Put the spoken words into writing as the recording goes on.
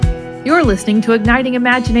You're listening to Igniting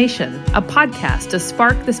Imagination, a podcast to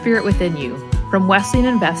spark the spirit within you from Wesleyan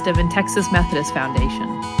Investive and Texas Methodist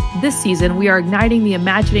Foundation. This season, we are igniting the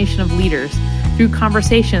imagination of leaders through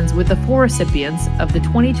conversations with the 4 recipients of the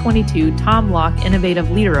 2022 Tom Locke Innovative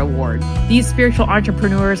Leader Award. These spiritual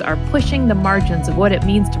entrepreneurs are pushing the margins of what it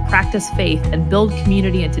means to practice faith and build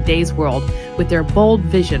community in today's world with their bold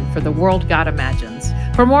vision for the world God imagines.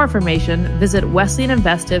 For more information, visit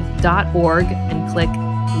wesleyaninvestive.org and click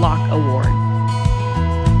Locke Award.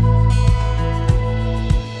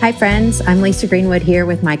 Hi, friends. I'm Lisa Greenwood here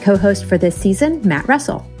with my co-host for this season, Matt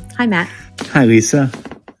Russell. Hi, Matt. Hi, Lisa.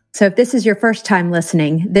 So if this is your first time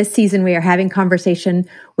listening, this season we are having conversation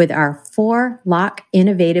with our 4 Locke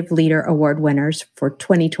Innovative Leader Award winners for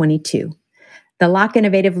 2022. The Locke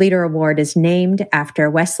Innovative Leader Award is named after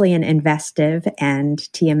Wesleyan Investive and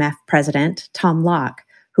TMF President Tom Locke,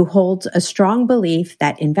 who holds a strong belief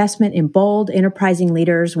that investment in bold, enterprising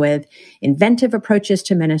leaders with inventive approaches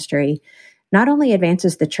to ministry not only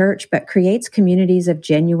advances the church, but creates communities of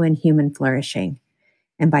genuine human flourishing.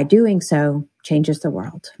 And by doing so, changes the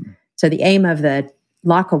world. So the aim of the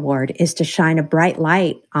Locke Award is to shine a bright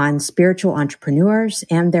light on spiritual entrepreneurs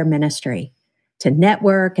and their ministry, to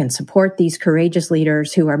network and support these courageous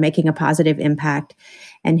leaders who are making a positive impact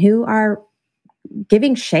and who are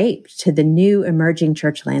giving shape to the new emerging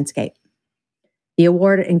church landscape. The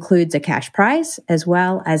award includes a cash prize as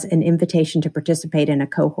well as an invitation to participate in a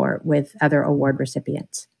cohort with other award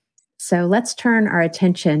recipients. So let's turn our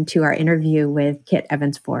attention to our interview with Kit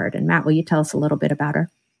Evans Ford. And Matt, will you tell us a little bit about her?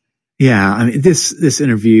 Yeah, I mean, this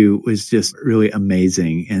interview was just really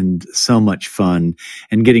amazing and so much fun.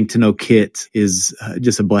 And getting to know Kit is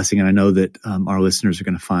just a blessing. And I know that our listeners are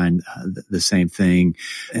going to find the same thing.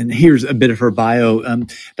 And here's a bit of her bio.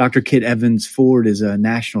 Dr. Kit Evans Ford is a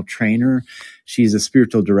national trainer. She's a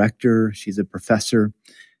spiritual director. She's a professor.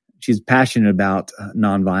 She's passionate about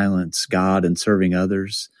nonviolence, God, and serving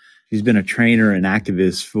others. She's been a trainer and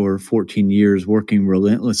activist for 14 years, working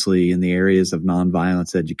relentlessly in the areas of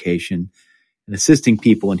nonviolence education and assisting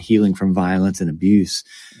people in healing from violence and abuse.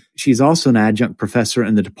 She's also an adjunct professor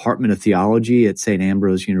in the Department of Theology at St.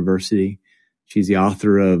 Ambrose University. She's the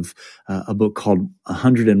author of a book called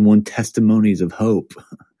 101 Testimonies of Hope,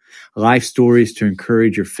 Life Stories to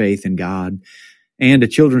Encourage Your Faith in God, and a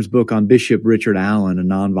children's book on Bishop Richard Allen, A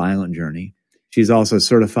Nonviolent Journey. She's also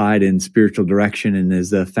certified in spiritual direction and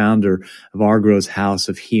is the founder of Argro's House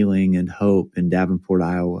of Healing and Hope in Davenport,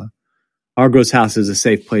 Iowa. Argro's House is a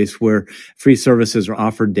safe place where free services are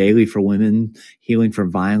offered daily for women healing from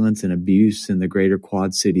violence and abuse in the greater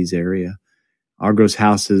Quad Cities area. Argro's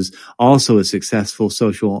House is also a successful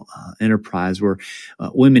social enterprise where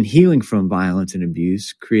women healing from violence and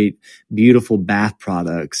abuse create beautiful bath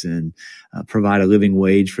products and provide a living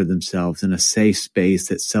wage for themselves in a safe space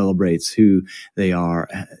that celebrates who they are.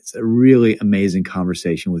 It's a really amazing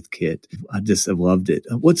conversation with Kit. I've loved it.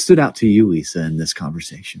 What stood out to you, Lisa, in this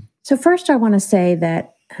conversation? So first, I want to say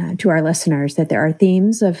that to our listeners that there are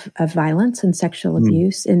themes of violence and sexual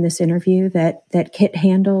abuse in this interview that Kit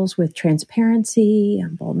handles with transparency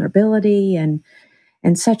and vulnerability and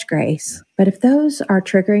such grace. But if those are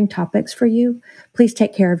triggering topics for you, please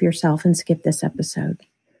take care of yourself and skip this episode.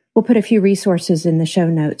 We'll put a few resources in the show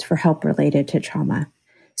notes for help related to trauma.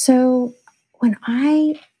 So when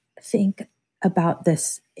I think about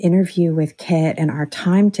this interview with Kit and our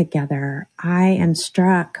time together, I am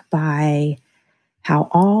struck by how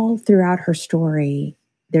all throughout her story,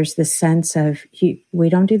 there's this sense of, we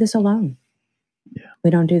don't do this alone. Yeah.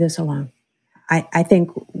 We don't do this alone. I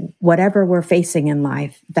think whatever we're facing in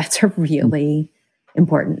life, that's a really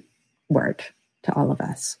important word to all of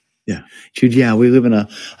us. Yeah. Jude, we live in a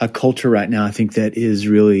culture right now, I think, that is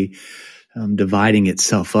really dividing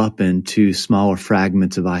itself up into smaller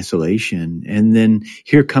fragments of isolation. And then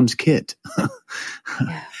here comes Kit.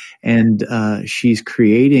 Yeah. And she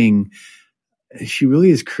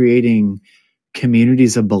really is creating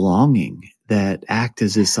communities of belonging that act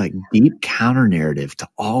as this like deep counter narrative to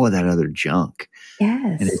all of that other junk.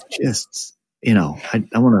 Yes. And it's just, I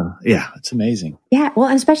want to, it's amazing. Yeah. Well,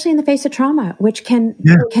 and especially in the face of trauma, which can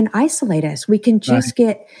isolate us. We can just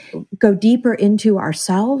go deeper into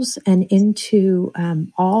ourselves and into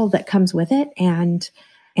all that comes with it. And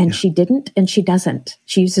she didn't, and she doesn't.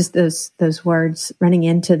 She uses those words, running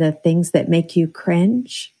into the things that make you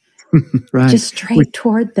cringe. Right. Just straight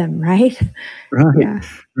toward them, right? Right. Yeah.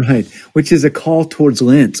 Right. Which is a call towards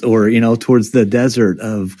Lent or, towards the desert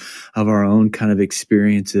of our own kind of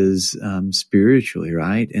experiences spiritually,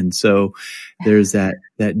 right? And so there's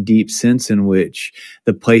that deep sense in which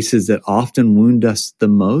the places that often wound us the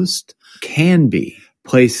most can be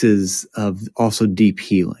places of also deep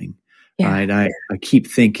healing. Yeah. Right. I keep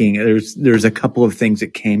thinking there's a couple of things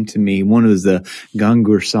that came to me. One was the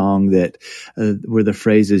Gangur song that where the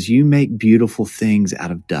phrase is, "You make beautiful things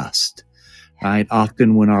out of dust." Right.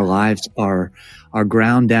 Often when our lives are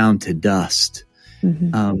ground down to dust,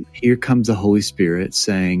 here comes the Holy Spirit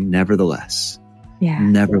saying, "Nevertheless,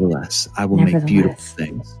 nevertheless, I will make beautiful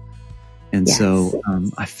things." And so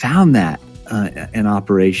I found that in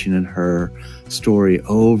operation in her story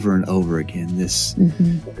over and over again, this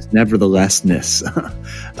neverthelessness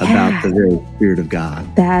about the very Spirit of God.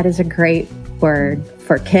 That is a great word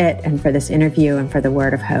for Kit and for this interview and for the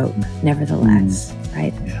word of hope. Nevertheless,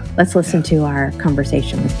 right? Yeah. Let's listen to our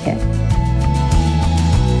conversation with Kit.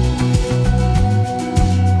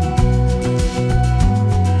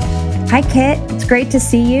 Hi, Kit. It's great to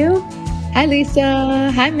see you. Hi,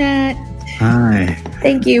 Lisa. Hi, Matt. Hi.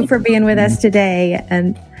 Thank you for being with us today.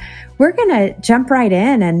 And we're going to jump right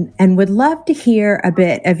in and would love to hear a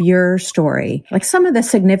bit of your story, like some of the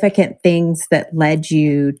significant things that led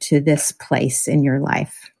you to this place in your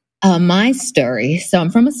life. My story. So I'm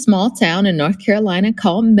from a small town in North Carolina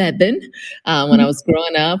called Mebane. When I was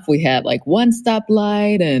growing up, we had like one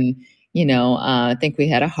stoplight and I think we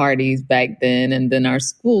had a Hardee's back then and then our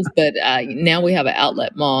schools, but now we have an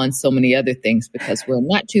outlet mall and so many other things because we're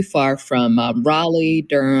not too far from Raleigh,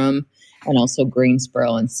 Durham, and also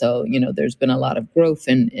Greensboro. And so, there's been a lot of growth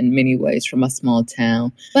in many ways from a small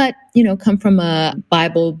town. But, come from a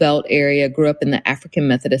Bible Belt area, grew up in the African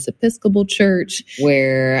Methodist Episcopal Church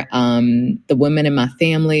where the women in my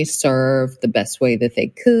family served the best way that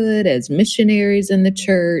they could as missionaries in the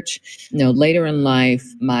church. Later in life,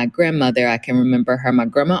 my grandmother, I can remember her, my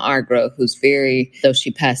grandma Argro, though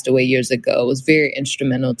she passed away years ago, was very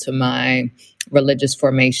instrumental to my religious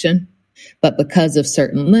formation. But because of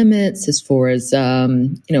certain limits as far as,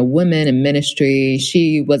 women in ministry,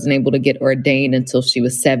 she wasn't able to get ordained until she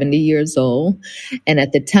was 70 years old. And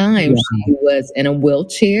at the time, she was in a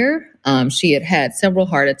wheelchair. She had had several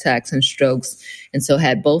heart attacks and strokes, and so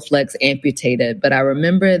had both legs amputated. But I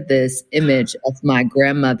remember this image of my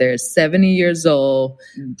grandmother, 70 years old,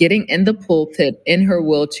 getting in the pulpit in her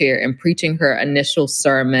wheelchair and preaching her initial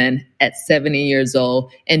sermon at 70 years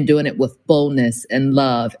old and doing it with boldness and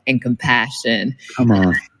love and compassion. Come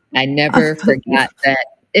on. I never forgot that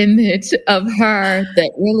image of her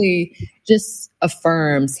that really just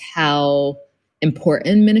affirms how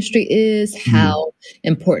important ministry is, how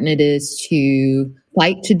important it is to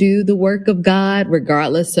fight to do the work of God,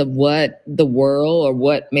 regardless of what the world or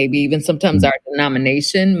what maybe even sometimes our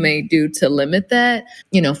denomination may do to limit that.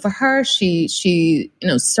 For her, she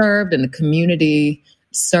served in the community,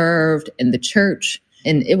 served in the church.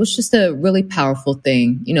 And it was just a really powerful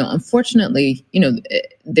thing. Unfortunately,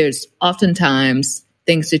 there's oftentimes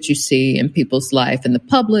things that you see in people's life in the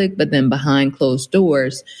public, but then behind closed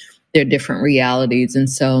doors, there are different realities. And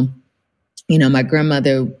so, my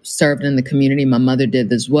grandmother served in the community. My mother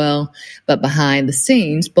did as well. But behind the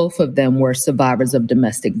scenes, both of them were survivors of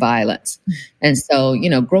domestic violence. And so,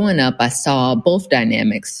 growing up, I saw both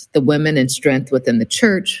dynamics, the women in strength within the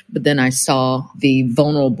church, but then I saw the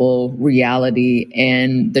vulnerable reality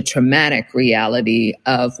and the traumatic reality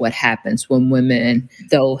of what happens when women,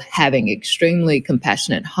 though having extremely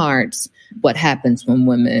compassionate hearts, what happens when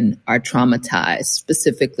women are traumatized,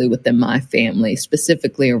 specifically within my family,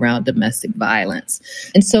 specifically around domestic violence.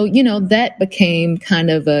 And so, that became kind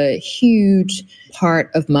of a huge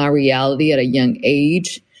part of my reality at a young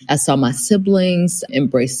age. I saw my siblings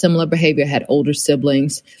embrace similar behavior, I had older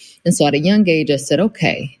siblings. And so at a young age, I said,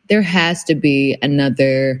 okay, there has to be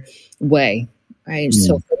another way, right?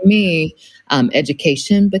 So for me,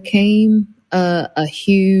 education became a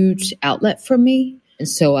huge outlet for me. And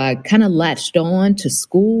so I kind of latched on to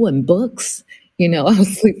school and books. I would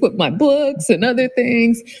sleep with my books and other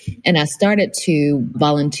things. And I started to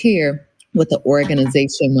volunteer with an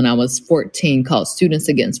organization when I was 14 called Students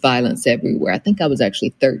Against Violence Everywhere. I think I was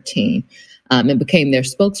actually 13. And became their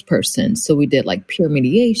spokesperson. So we did like peer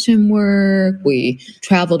mediation work. We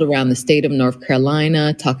traveled around the state of North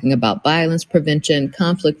Carolina talking about violence prevention,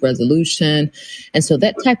 conflict resolution. And so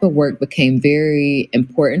that type of work became very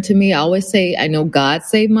important to me. I always say, I know God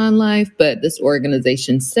saved my life, but this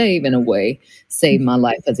organization saved my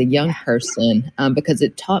life as a young person because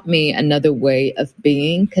it taught me another way of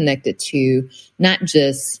being connected to not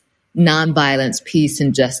just nonviolence, peace,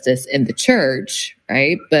 and justice in the church,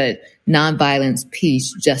 right? But nonviolence,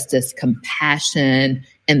 peace, justice, compassion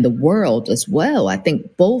in the world as well. I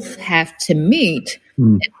think both have to meet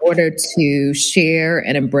in order to share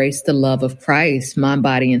and embrace the love of Christ, mind,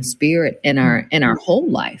 body, and spirit in our whole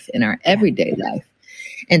life, in our everyday life.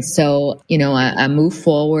 And so, I moved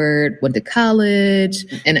forward, went to college.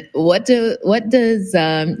 And what does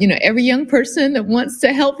every young person that wants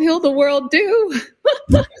to help heal the world do?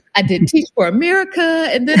 I did Teach for America,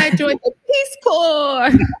 and then I joined the Peace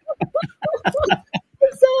Corps.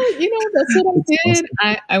 So, that's what I did.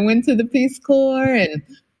 I went to the Peace Corps and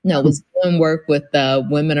was doing work with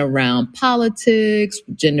women around politics,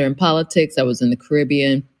 gender and politics. I was in the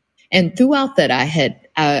Caribbean. And throughout that,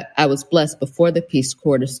 I was blessed before the Peace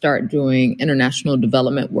Corps to start doing international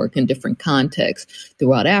development work in different contexts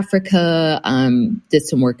throughout Africa. Did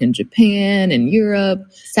some work in Japan and Europe,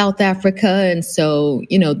 South Africa. And so,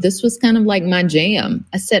 this was kind of like my jam.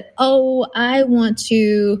 I said, I want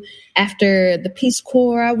to, after the Peace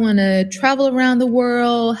Corps, I want to travel around the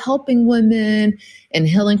world, helping women and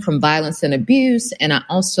healing from violence and abuse. And I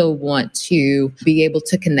also want to be able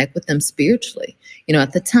to connect with them spiritually.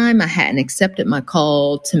 At the time, I hadn't accepted my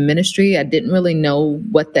call to ministry. I didn't really know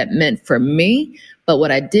what that meant for me. But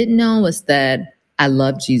what I did know was that I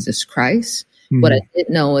love Jesus Christ. Mm-hmm. What I did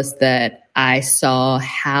know was that I saw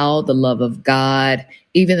how the love of God,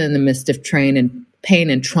 even in the midst of pain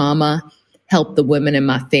and trauma, helped the women in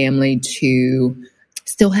my family to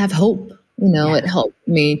still have hope. It helped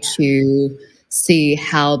me to see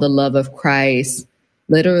how the love of Christ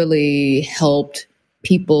literally helped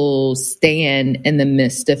people stand in the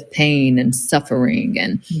midst of pain and suffering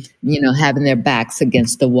and, having their backs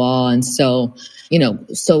against the wall. And so,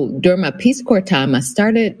 so during my Peace Corps time, I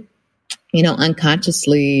started,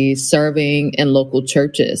 unconsciously serving in local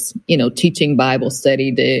churches, teaching Bible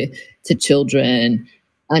study to children,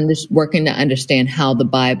 working to understand how the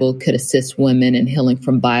Bible could assist women in healing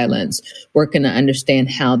from violence, working to understand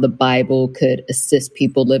how the Bible could assist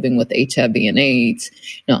people living with HIV and AIDS,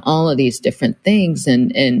 all of these different things,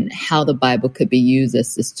 and how the Bible could be used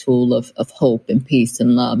as this tool of hope and peace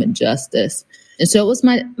and love and justice. And so it was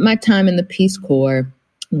my time in the Peace Corps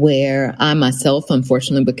where I myself,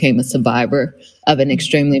 unfortunately, became a survivor of an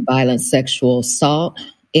extremely violent sexual assault.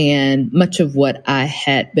 And much of what I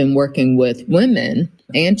had been working with women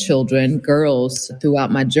and children, girls,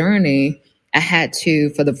 throughout my journey, I had to,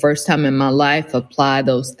 for the first time in my life, apply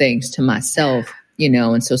those things to myself,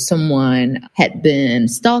 and so someone had been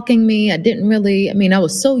stalking me. I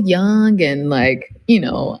was so young and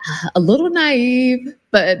a little naive,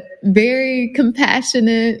 but very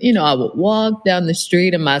compassionate. I would walk down the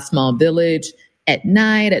street in my small village at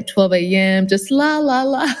night at 12 a.m., just la, la,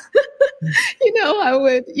 la. I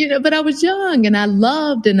would, but I was young and I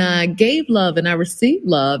loved and I gave love and I received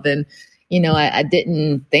love. And, I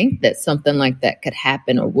didn't think that something like that could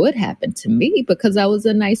happen or would happen to me because I was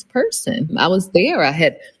a nice person. I was there. I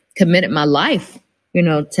had committed my life,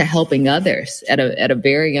 to helping others at a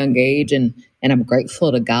very young age. And I'm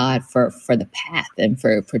grateful to God for the path and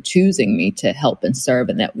for choosing me to help and serve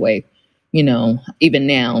in that way. Even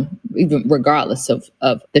now, even regardless of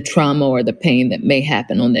the trauma or the pain that may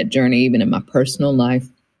happen on that journey, even in my personal life,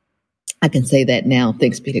 I can say that now,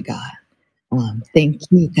 thanks be to God. Thank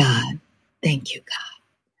you, God. Thank you, God.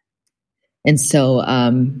 And so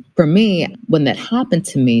for me, when that happened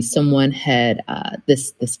to me, someone had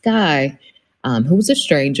this guy who was a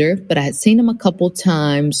stranger, but I had seen him a couple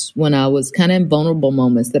times when I was kind of in vulnerable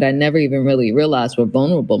moments that I never even really realized were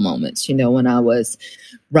vulnerable moments. When I was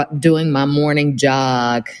doing my morning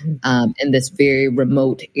jog in this very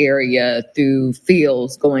remote area through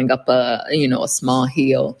fields, going up a small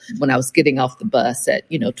hill. When I was getting off the bus at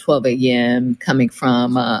 12 a.m., coming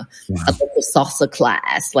from a local salsa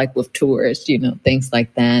class, like with tourists, things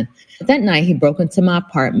like that. That night, he broke into my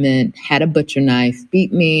apartment, had a butcher knife,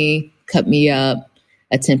 beat me, cut me up,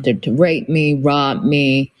 attempted to rape me, rob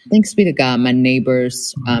me. Thanks be to God, my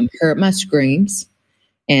neighbors heard my screams,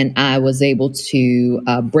 and I was able to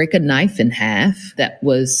break a knife in half that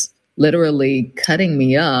was literally cutting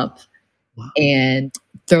me up and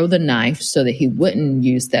throw the knife so that he wouldn't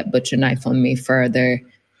use that butcher knife on me further.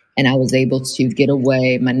 And I was able to get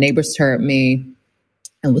away. My neighbors heard me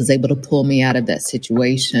and was able to pull me out of that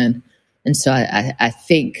situation. And so I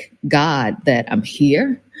thank God that I'm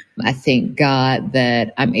here. I thank God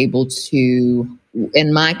that I'm able to,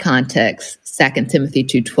 in my context, 2 Timothy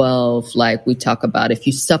 2:12, like we talk about, if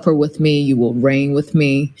you suffer with me, you will reign with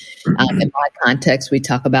me. In my context, we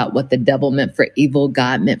talk about what the devil meant for evil,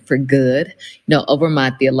 God meant for good. Over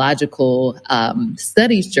my theological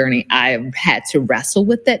studies journey, I've had to wrestle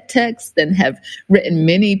with that text and have written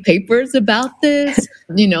many papers about this,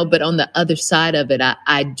 but on the other side of it,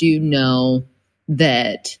 I do know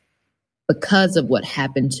that because of what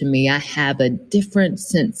happened to me, I have a different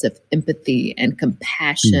sense of empathy and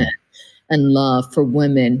compassion and love for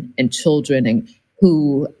women and children and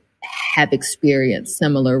who have experienced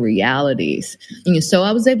similar realities. And so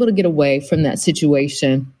I was able to get away from that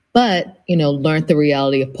situation, but, learned the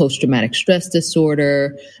reality of post-traumatic stress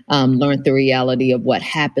disorder, learned the reality of what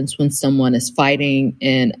happens when someone is fighting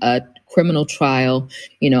in a criminal trial.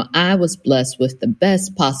 I was blessed with the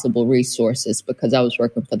best possible resources because I was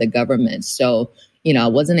working for the government. So, I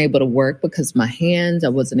wasn't able to work because I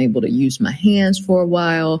wasn't able to use my hands for a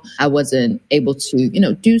while. I wasn't able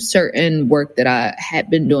to, do certain work that I had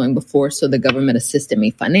been doing before. So the government assisted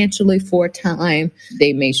me financially for a time.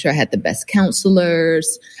 They made sure I had the best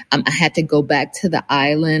counselors. I had to go back to the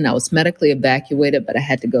island. I was medically evacuated, but I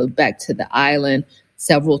had to go back to the island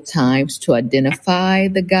several times to identify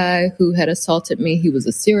the guy who had assaulted me. He was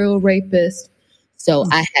a serial rapist. So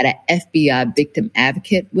I had an FBI victim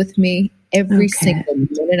advocate with me every single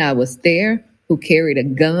minute I was there, who carried a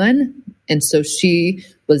gun. And so she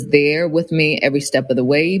was there with me every step of the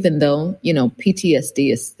way, even though,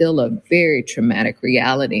 PTSD is still a very traumatic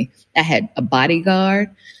reality. I had a bodyguard.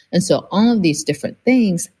 And so all of these different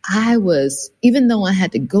things, even though I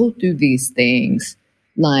had to go through these things,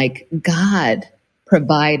 like God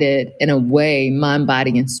provided in a way, mind,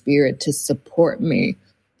 body, and spirit to support me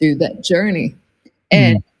through that journey.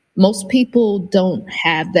 And most people don't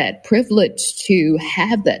have that privilege to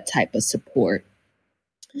have that type of support.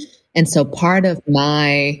 And so part of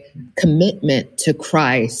my commitment to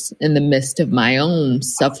Christ in the midst of my own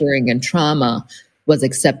suffering and trauma was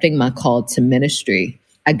accepting my call to ministry.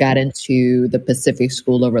 I got into the Pacific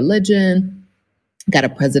School of Religion, got a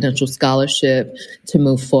presidential scholarship to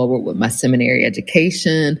move forward with my seminary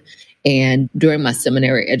education. And during my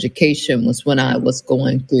seminary education was when I was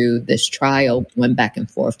going through this trial, went back and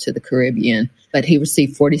forth to the Caribbean. But he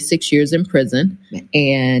received 46 years in prison,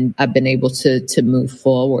 and I've been able to move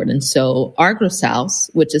forward. And so Argos House,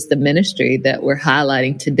 which is the ministry that we're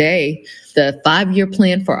highlighting today, the 5-year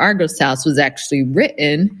plan for Argos House was actually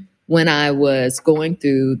written when I was going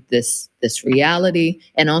through this reality.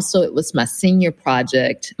 And also it was my senior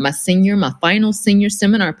project, my final senior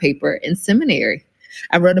seminar paper in seminary.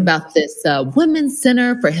 I wrote about this Women's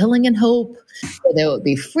Center for Healing and Hope, where there would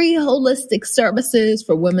be free holistic services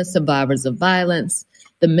for women survivors of violence.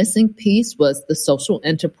 The missing piece was the social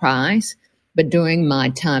enterprise. But during my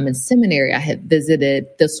time in seminary, I had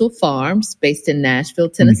visited Thistle Farms, based in Nashville,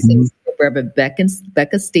 Tennessee, Reverend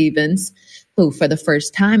Becca Stevens, who for the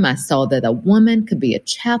first time I saw that a woman could be a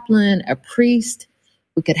chaplain, a priest,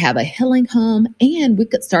 we could have a healing home, and we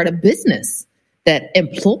could start a business that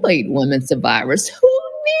employed women survivors. Who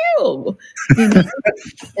knew?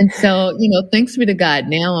 And so, thanks be to God.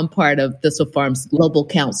 Now I'm part of Thistle Farms Global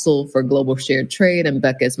Council for Global Shared Trade, and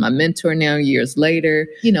Becca is my mentor now years later.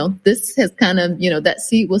 This has kind of, that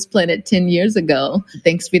seed was planted 10 years ago.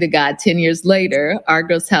 Thanks be to God, 10 years later,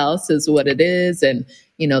 Argos House is what it is. And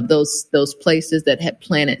those places that had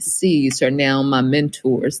planted seeds are now my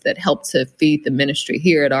mentors that help to feed the ministry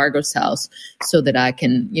here at Argos House so that I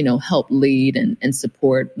can, help lead and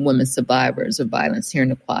support women survivors of violence here in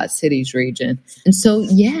the Quad Cities region. And so,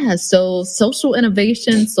 so social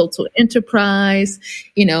innovation, social enterprise,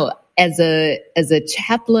 as a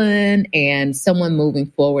chaplain and someone moving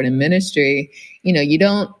forward in ministry, you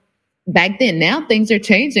don't. Back then, now things are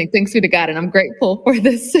changing. Thanks be to God. And I'm grateful for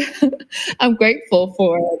this. I'm grateful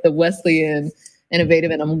for the Wesleyan Innovative,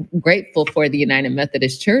 and I'm grateful for the United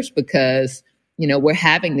Methodist Church because, we're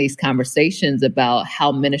having these conversations about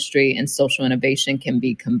how ministry and social innovation can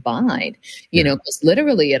be combined, because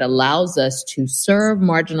literally it allows us to serve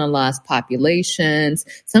marginalized populations,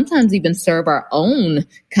 sometimes even serve our own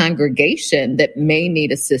congregation that may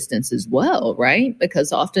need assistance as well, right?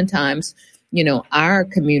 Because oftentimes, our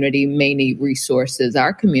community may need resources.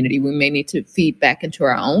 We may need to feed back into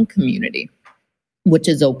our own community, which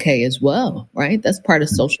is okay as well, right? That's part of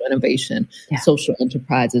social innovation, social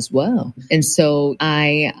enterprise as well. And so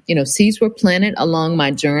seeds were planted along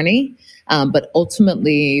my journey. But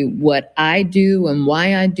ultimately what I do and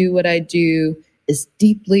why I do what I do is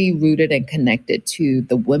deeply rooted and connected to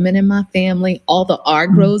the women in my family, all the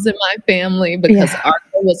Argros in my family, because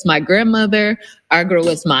Argro was my grandmother, Argro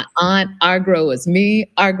was my aunt, Argro is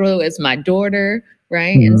me, Argro is my daughter,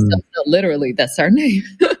 right? And so literally that's our name.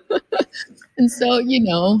 And so,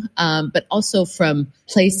 but also from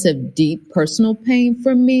place of deep personal pain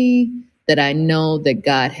for me that I know that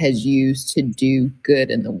God has used to do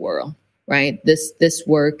good in the world, right? This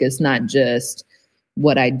work is not just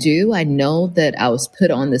what I do. I know that I was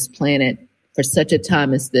put on this planet for such a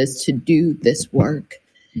time as this to do this work.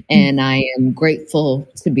 And I am grateful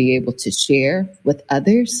to be able to share with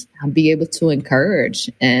others, be able to encourage.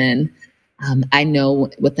 And I know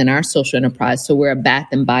within our social enterprise, so we're a bath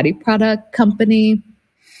and body product company.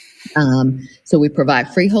 So we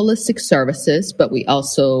provide free holistic services, but we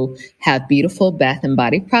also have beautiful bath and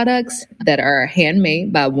body products that are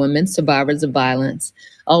handmade by women survivors of violence.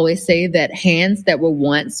 I always say that hands that were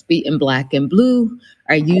once beaten black and blue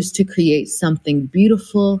are used to create something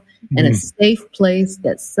beautiful and a safe place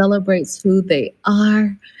that celebrates who they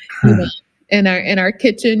are. You know, in our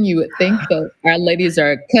kitchen, you would think that our ladies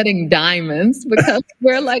are cutting diamonds because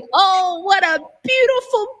we're like, oh, what a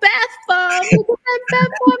beautiful bath bomb. Look at that bath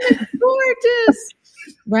bomb. It's gorgeous.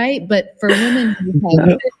 Right? But for women who have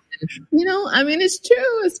been, I mean, it's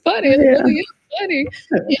true. It's funny. It really is funny.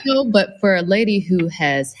 But for a lady who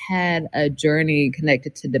has had a journey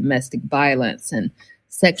connected to domestic violence and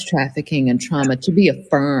sex trafficking and trauma, to be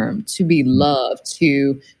affirmed, to be loved,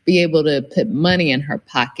 to be able to put money in her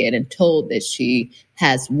pocket and told that she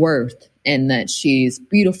has worth and that she's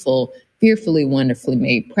beautiful, fearfully, wonderfully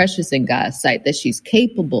made, precious in God's sight, that she's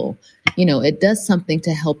capable, it does something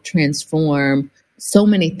to help transform so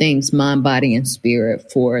many things, mind, body, and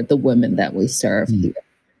spirit for the women that we serve here.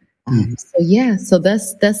 So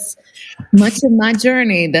that's much of my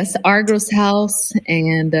journey. That's Argos House,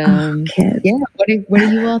 and what are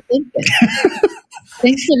you all thinking?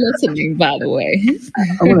 Thanks for listening, by the way.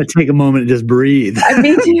 I want to take a moment and just breathe.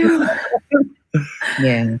 Me too.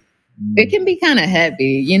 Yeah, it can be kind of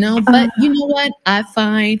heavy, but you know what? I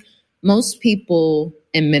find most people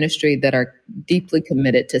in ministry that are deeply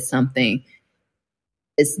committed to something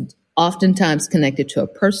is oftentimes connected to a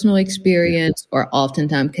personal experience or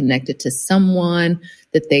oftentimes connected to someone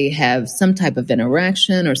that they have some type of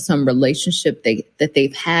interaction or some relationship that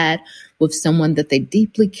they've had with someone that they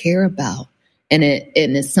deeply care about. And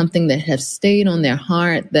it's something that has stayed on their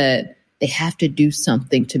heart that they have to do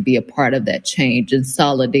something to be a part of that change and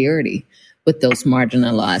solidarity with those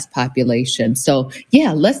marginalized populations. So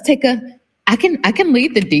let's take I can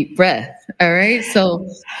lead the deep breath. All right. So,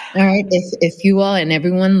 all right. If you all and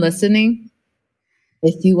everyone listening,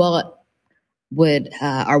 if you all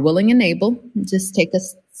are willing and able, just take a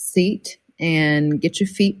seat and get your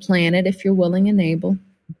feet planted if you're willing and able.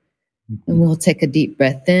 And we'll take a deep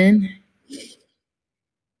breath in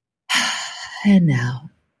and out.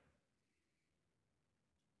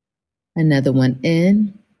 Another one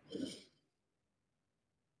in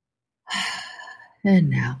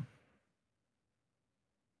and out.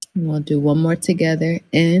 And we'll do one more together.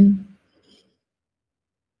 In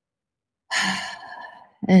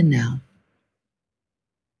and out.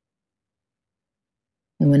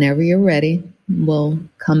 And whenever you're ready, we'll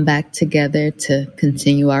come back together to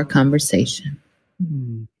continue our conversation.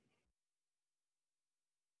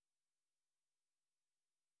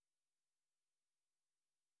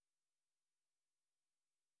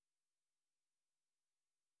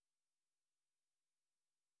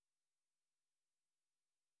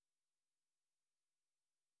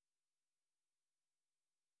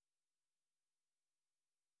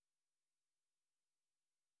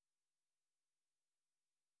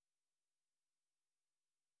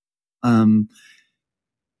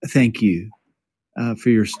 Thank you for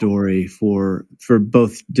your story, for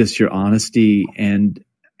both just your honesty and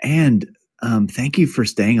thank you for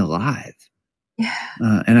staying alive. Yeah.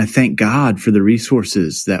 And I thank God for the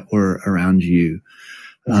resources that were around you,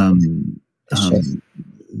 that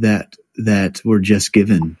were just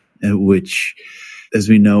given, which, as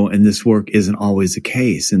we know in this work, isn't always the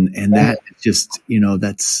case. And that just,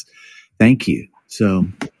 that's, thank you. So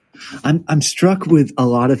I'm struck with a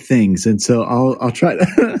lot of things. And so I'll try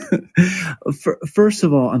to, first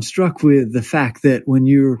of all, I'm struck with the fact that when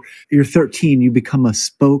you're 13, you become a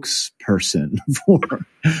spokesperson for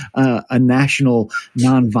a national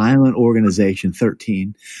nonviolent organization,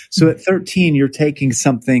 13. So at 13, you're taking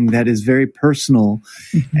something that is very personal.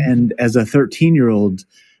 And as a 13-year-old,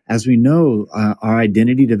 as we know, our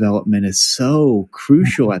identity development is so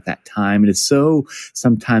crucial at that time. It is so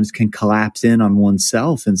sometimes can collapse in on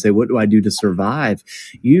oneself and say, what do I do to survive?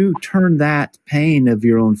 You turn that pain of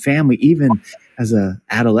your own family, even as an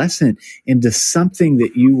adolescent, into something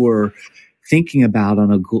that you were thinking about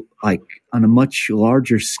on a much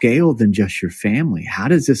larger scale than just your family. How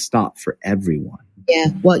does this stop for everyone? Yeah,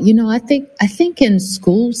 well, I think in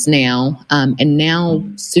schools now, and now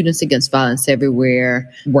Students Against Violence Everywhere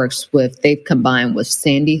they've combined with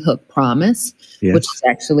Sandy Hook Promise, yes, which is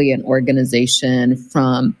actually an organization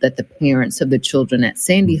that the parents of the children at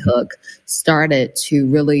Sandy Hook started to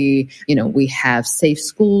really, we have Safe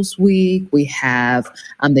Schools Week. We have,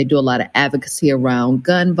 they do a lot of advocacy around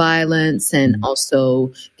gun violence and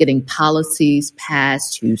also getting policies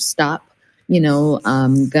passed to stop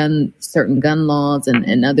certain gun laws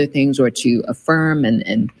and other things, or to affirm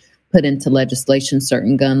and put into legislation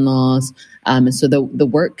certain gun laws. And so the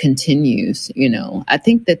work continues, I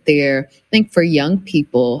think for young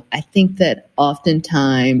people, I think that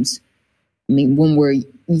oftentimes, when we're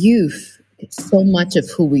youth, so much of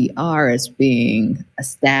who we are is being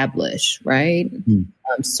established, right?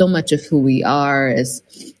 So much of who we are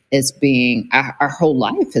is being, our whole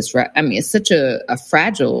life is, it's such a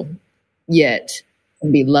fragile yet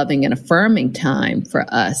be loving and affirming time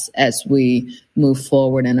for us as we move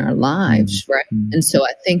forward in our lives, right? And so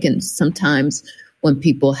I think sometimes when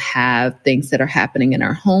people have things that are happening in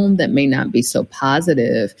our home that may not be so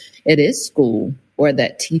positive, it is school or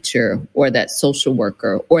that teacher or that social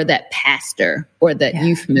worker or that pastor or that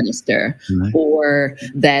youth minister or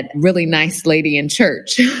that really nice lady in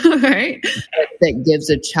church, right? That gives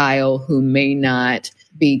a child who may not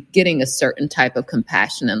be getting a certain type of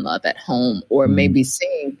compassion and love at home, or maybe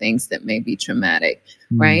seeing things that may be traumatic,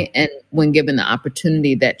 right? And when given the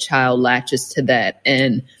opportunity, that child latches to that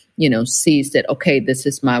and, sees that, okay, this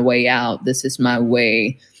is my way out. This is my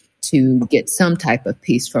way to get some type of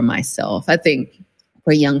peace for myself. I think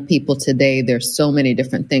for young people today, there's so many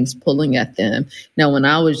different things pulling at them. Now, when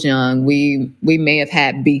I was young, we may have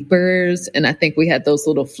had beepers, and I think we had those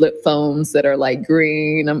little flip phones that are like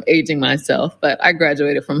green. I'm aging myself, but I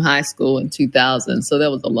graduated from high school in 2000. So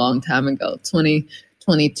that was a long time ago,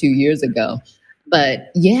 22 years ago.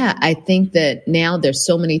 But yeah, I think that now there's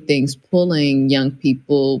so many things pulling young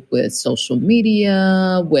people with social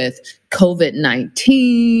media, with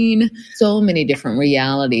COVID-19, so many different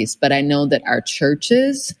realities. But I know that our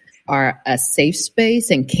churches are a safe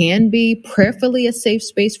space and can be prayerfully a safe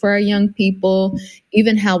space for our young people.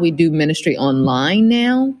 Even how we do ministry online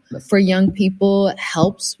now for young people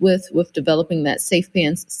helps with developing that safe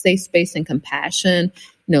space and compassion.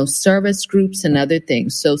 Service groups and other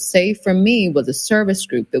things. So SAVE for me was a service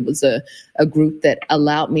group. It was a group that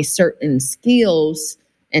allowed me certain skills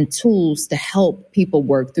and tools to help people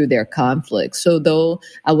work through their conflicts. So though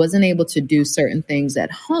I wasn't able to do certain things at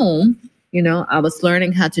home, I was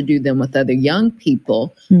learning how to do them with other young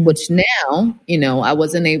people, which now, I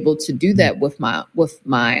wasn't able to do that with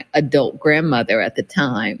my adult grandmother at the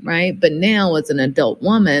time, right? But now as an adult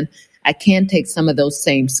woman, I can take some of those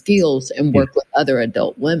same skills and work with other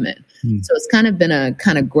adult women. So it's kind of been a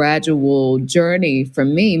kind of gradual journey for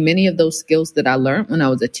me. Many of those skills that I learned when I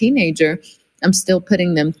was a teenager, I'm still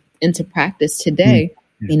putting them into practice today,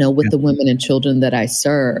 with the women and children that I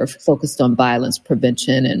serve, focused on violence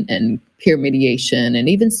prevention and peer mediation and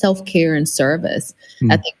even self-care and service.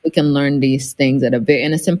 I think we can learn these things and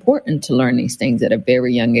it's important to learn these things at a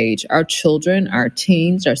very young age. Our children, our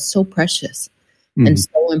teens are so precious. And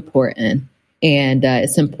so important. And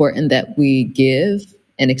it's important that we give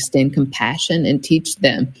and extend compassion and teach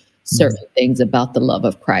them certain things about the love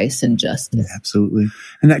of Christ and justice. Yeah, absolutely.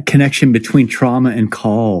 And that connection between trauma and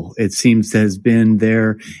call, it seems, has been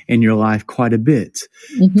there in your life quite a bit,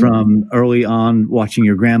 from early on watching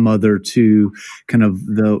your grandmother to kind of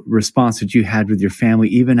the response that you had with your family,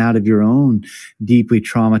 even out of your own deeply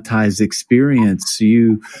traumatized experience.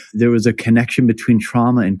 There was a connection between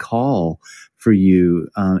trauma and call for you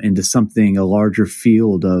into something, a larger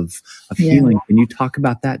field of healing. Can you talk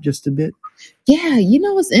about that just a bit? Yeah.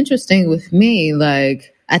 What's interesting with me,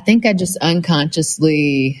 I think I just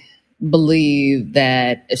unconsciously believe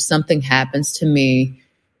that if something happens to me,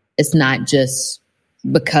 it's not just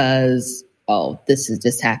because, this is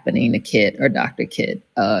just happening to Kit or Dr. Kit.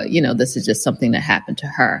 This is just something that happened to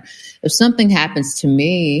her. If something happens to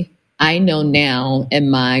me, I know now in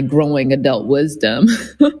my growing adult wisdom,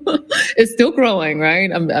 it's still growing, right?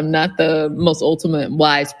 I'm not the most ultimate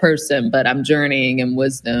wise person, but I'm journeying in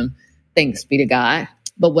wisdom. Thanks be to God.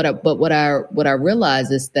 But what I realize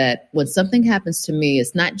is that when something happens to me,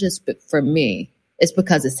 it's not just for me. It's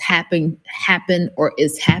because it's happened or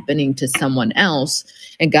is happening to someone else.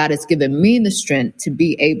 And God has given me the strength to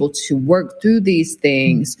be able to work through these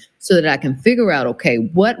things so that I can figure out, okay,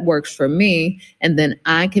 what works for me? And then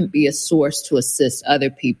I can be a source to assist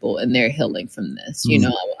other people in their healing from this.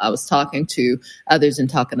 I was talking to others and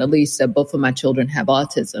talking to Lisa. Both of my children have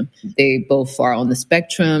autism. They both are on the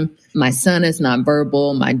spectrum. My son is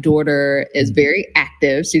nonverbal. My daughter is very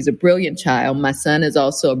active. She's a brilliant child. My son is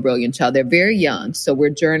also a brilliant child. They're very young. So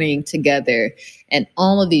we're journeying together. And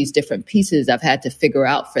all of these different pieces I've had to figure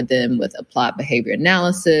out for them with applied behavior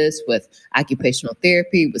analysis, with occupational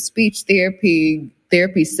therapy, with speech therapy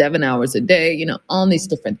 7 hours a day, all these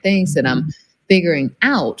different things that I'm figuring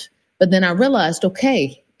out. But then I realized,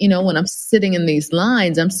 okay, when I'm sitting in these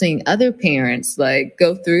lines, I'm seeing other parents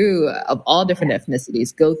go through, of all different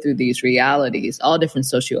ethnicities, go through these realities, all different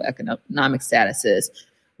socioeconomic statuses,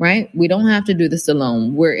 right? We don't have to do this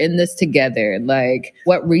alone. We're in this together. Like,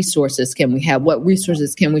 what resources can we have? What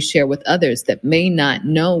resources can we share with others that may not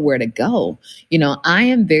know where to go? I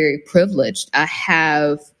am very privileged. I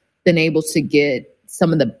have been able to get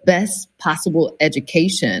some of the best possible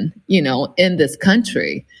education, in this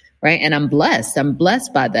country, right? And I'm blessed. I'm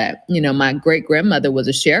blessed by that. My great grandmother was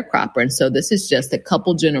a sharecropper. And so this is just a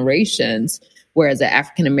couple generations, where as an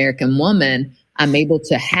African American woman, I'm able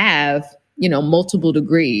to have, multiple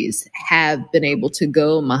degrees, have been able to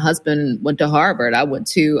go. My husband went to Harvard. I went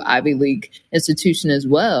to Ivy League institution as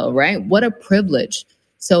well, right? What a privilege.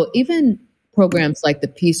 So even programs like the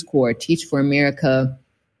Peace Corps, Teach for America,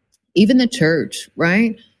 even the church,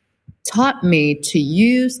 right, taught me to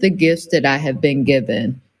use the gifts that I have been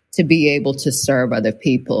given to be able to serve other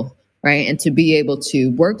people, right? And to be able to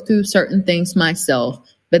work through certain things myself,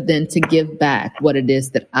 but then to give back what it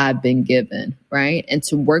is that I've been given, right? And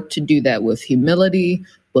to work to do that with humility,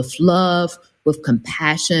 with love, with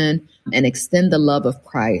compassion, and extend the love of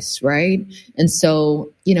Christ, right? And so,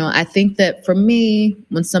 I think that for me,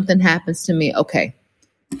 when something happens to me, okay,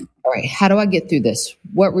 all right, how do I get through this?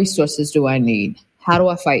 What resources do I need? How do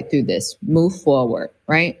I fight through this? Move forward,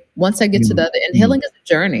 right? Once I get to the other, and healing is a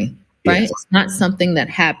journey, right? Yes. It's not something that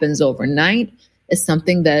happens overnight. It's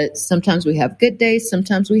something that sometimes we have good days,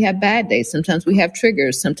 sometimes we have bad days, sometimes we have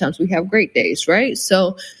triggers, sometimes we have great days, right?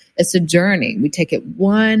 So it's a journey. We take it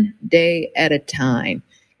one day at a time.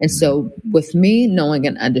 And so with me knowing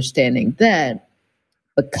and understanding that,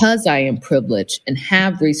 because I am privileged and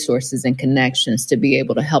have resources and connections to be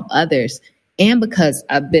able to help others, and because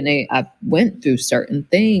I've went through certain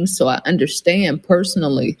things, so I understand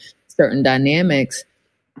personally certain dynamics,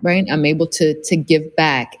 right? I'm able to give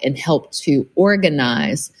back and help to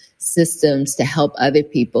organize systems to help other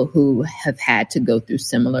people who have had to go through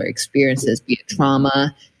similar experiences, be it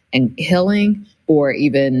trauma and healing, or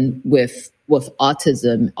even with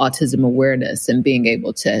autism awareness, and being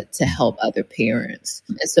able to help other parents.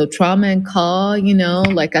 And so trauma and call,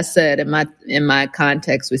 like I said, in my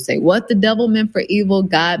context, we say, what the devil meant for evil,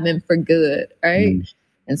 God meant for good, right?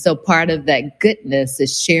 And so part of that goodness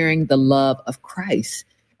is sharing the love of Christ.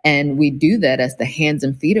 And we do that as the hands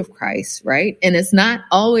and feet of Christ, right? And it's not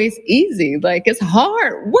always easy. Like, it's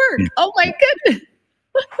hard work. Oh my goodness.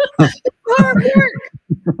 It's hard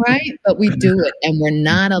work, right? But we do it, and we're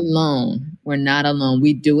not alone. We're not alone.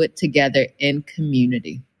 We do it together in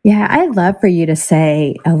community. Yeah, I'd love for you to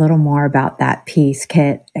say a little more about that piece,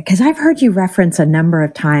 Kit, because I've heard you reference a number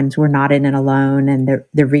of times we're not in it alone, and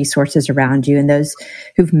the resources around you and those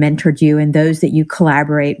who've mentored you and those that you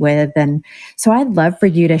collaborate with. And so I'd love for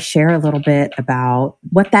you to share a little bit about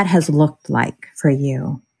what that has looked like for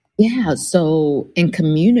you. Yeah, so in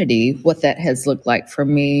community, what that has looked like for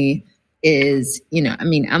me is,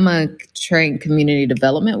 I'm a trained community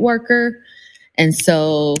development worker. And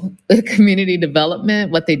so the community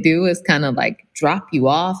development, what they do is kind of like drop you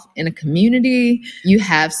off in a community. You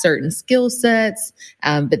have certain skill sets,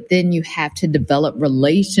 but then you have to develop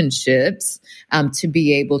relationships to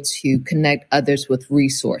be able to connect others with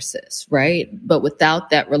resources, right? But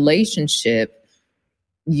without that relationship,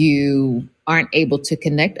 you aren't able to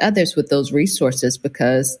connect others with those resources,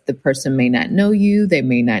 because the person may not know you, they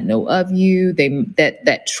may not know of you,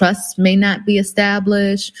 that trust may not be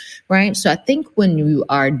established, right? So I think when you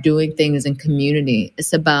are doing things in community,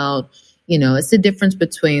 it's about, it's the difference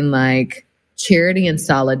between like charity and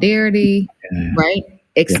solidarity, right?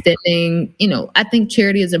 Extending, I think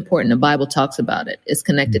charity is important. The Bible talks about it. It's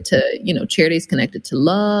connected to, charity is connected to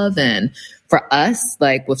love. And for us,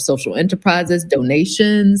 like with social enterprises,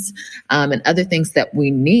 donations, and other things that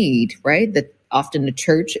we need, right? That often the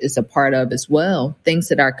church is a part of as well, things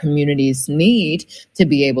that our communities need to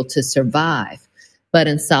be able to survive. But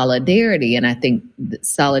in solidarity, and I think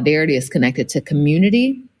solidarity is connected to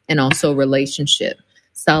community and also relationship.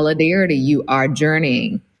 Solidarity, you are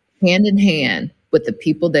journeying hand in hand with the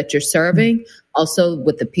people that you're serving, also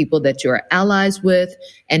with the people that you're allies with,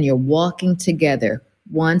 and you're walking together,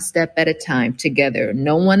 one step at a time together.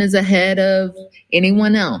 No one is ahead of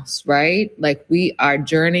anyone else, right? Like, we are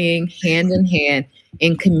journeying hand in hand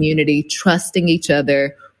in community, trusting each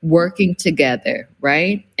other, working together,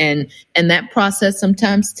 right? And that process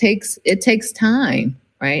sometimes takes time,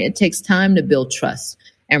 right? It takes time to build trust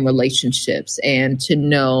and relationships, and to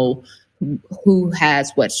know who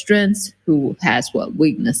has what strengths, who has what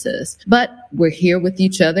weaknesses. But we're here with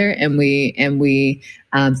each other, and we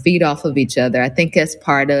feed off of each other. I think as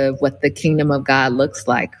part of what the kingdom of God looks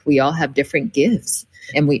like, we all have different gifts,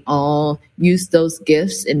 and we all use those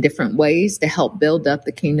gifts in different ways to help build up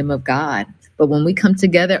the kingdom of God. But when we come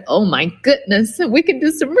together, oh my goodness, we can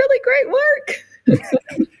do some really great work.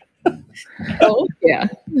 Oh, yeah.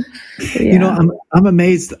 You know, I'm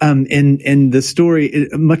amazed in the story,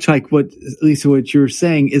 much like what Lisa, what you were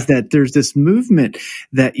saying, is that there's this movement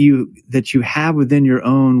that you have within your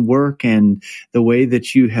own work and the way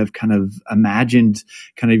that you have kind of imagined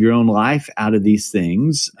kind of your own life out of these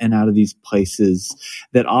things and out of these places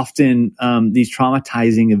that often these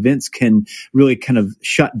traumatizing events can really kind of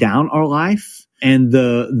shut down our life. And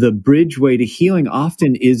the bridgeway to healing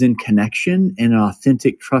often is in connection, and an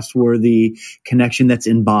authentic, trustworthy connection that's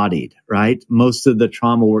embodied, right? Most of the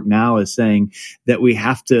trauma work now is saying that we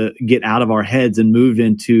have to get out of our heads and move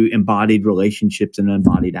into embodied relationships and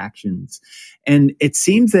embodied actions. And it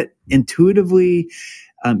seems that intuitively,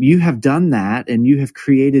 you have done that, and you have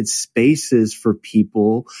created spaces for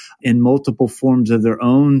people in multiple forms of their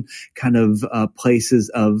own kind of places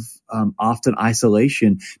of often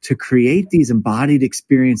isolation to create these embodied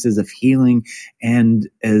experiences of healing. And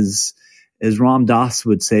as Ram Dass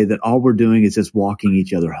would say, that all we're doing is just walking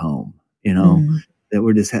each other home, you know, that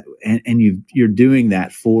we're just, and you're doing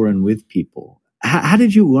that for and with people. How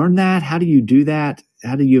did you learn that? How do you do that?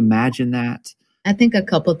 How do you imagine that? I think a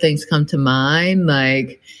couple of things come to mind.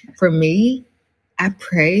 Like for me, I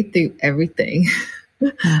pray through everything.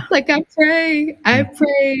 Like I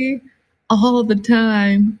pray all the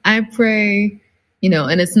time. I pray,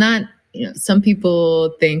 and it's not, some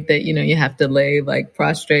people think that, you have to lay like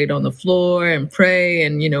prostrate on the floor and pray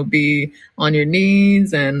and, be on your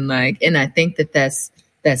knees. And I think that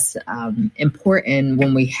that's important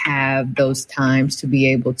when we have those times to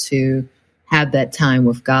be able to have that time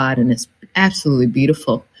with God. And it's absolutely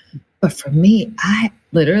beautiful. But for me, I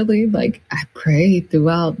literally I pray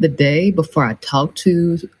throughout the day before I talk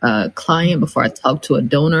to a client, before I talk to a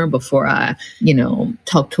donor, before I,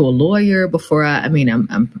 talk to a lawyer,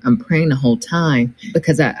 I'm praying the whole time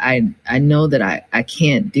because I know that I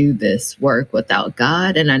can't do this work without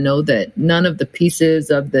God. And I know that none of the pieces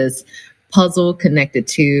of this puzzle connected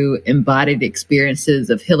to embodied experiences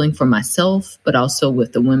of healing for myself, but also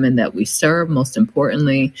with the women that we serve, most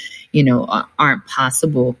importantly, aren't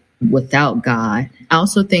possible without God. I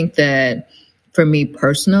also think that for me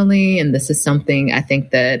personally, and this is something I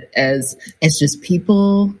think that as just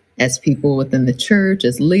people, as people within the church,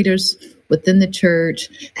 as leaders within the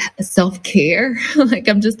church, self-care,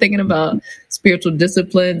 I'm just thinking about spiritual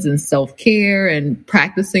disciplines and self-care and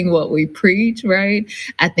practicing what we preach, right?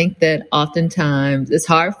 I think that oftentimes it's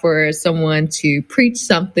hard for someone to preach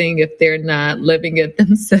something if they're not living it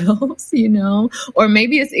themselves, or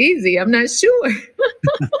maybe it's easy. I'm not sure.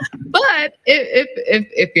 But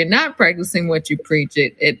if you're not practicing what you preach,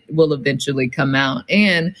 it will eventually come out,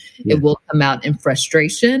 and it will come out in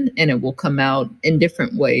frustration, and it will come out in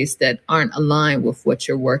different ways that aren't aligned with what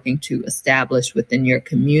you're working to establish within your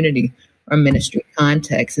community or ministry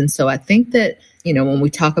context. And so I think that, when we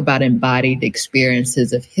talk about embodied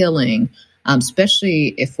experiences of healing,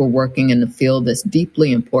 especially if we're working in the field that's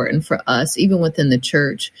deeply important for us, even within the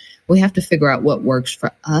church, we have to figure out what works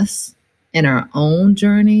for us in our own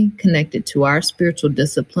journey connected to our spiritual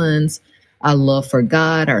disciplines, our love for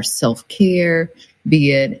God, our self-care,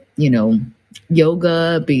 be it,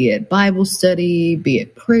 yoga, be it Bible study, be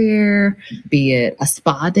it prayer, be it a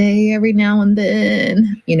spa day every now and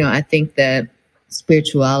then. I think that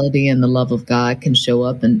spirituality and the love of God can show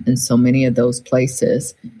up in so many of those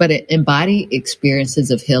places, but it embody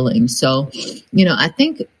experiences of healing. So, I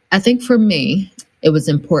think for me, it was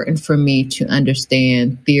important for me to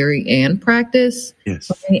understand theory and practice.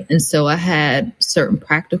 Yes. Right? And so I had certain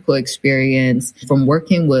practical experience from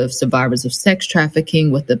working with survivors of sex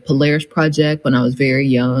trafficking with the Polaris Project when I was very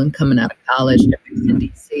young, coming out of college in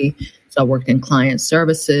DC. So I worked in client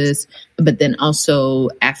services, but then also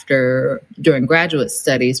during graduate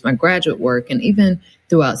studies, my graduate work, and even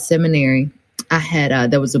throughout seminary, I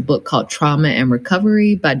had, there was a book called Trauma and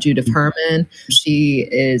Recovery by Judith Herman. She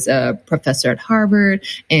is a professor at Harvard,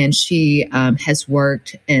 and she has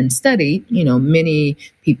worked and studied, many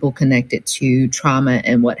people connected to trauma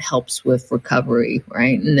and what helps with recovery,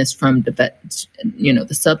 right? And it's from, the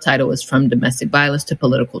subtitle is From Domestic Violence to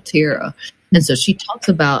Political Terror. And so she talks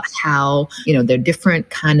about how, there are different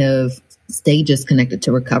kind of stages connected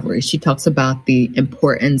to recovery. She talks about the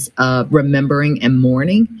importance of remembering and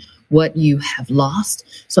mourning what you have lost.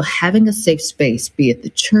 So having a safe space, be it the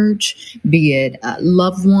church, be it a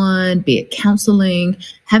loved one, be it counseling,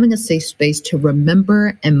 having a safe space to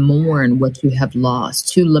remember and mourn what you have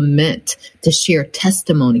lost, to lament, to share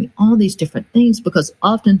testimony, all these different things, because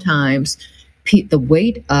oftentimes the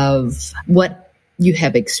weight of what you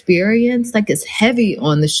have experienced, is heavy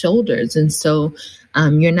on the shoulders. And so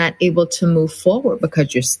you're not able to move forward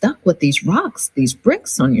because you're stuck with these rocks, these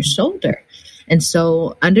bricks on your shoulder. And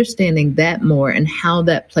so understanding that more and how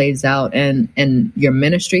that plays out in your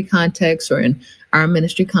ministry context or in our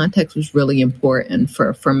ministry context was really important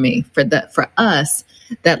for me. For us,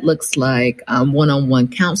 that looks like one-on-one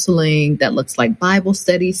counseling. That looks like Bible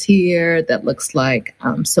studies here. That looks like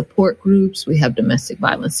support groups. We have domestic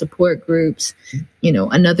violence support groups.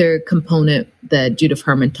 Another component that Judith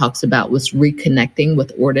Herman talks about was reconnecting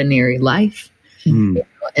with ordinary life.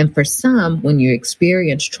 And for some, when you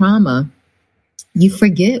experience trauma, you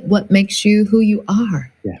forget what makes you who you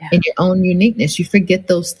are in your own uniqueness. You forget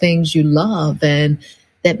those things you love and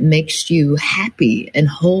that makes you happy and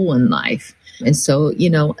whole in life. And so,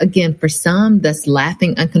 again, for some, that's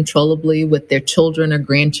laughing uncontrollably with their children or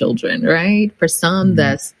grandchildren, right? For some,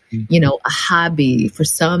 that's, a hobby. For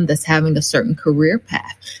some, that's having a certain career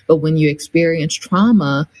path. But when you experience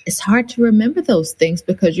trauma, it's hard to remember those things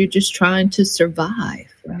because you're just trying to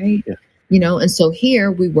survive, right? Yeah. And so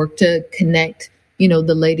here we work to connect,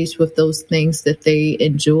 the ladies with those things that they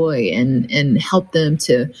enjoy and help them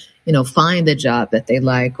to, find the job that they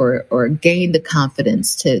like or gain the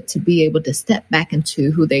confidence to be able to step back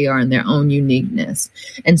into who they are in their own uniqueness.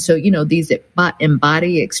 And so, these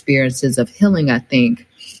embody experiences of healing, I think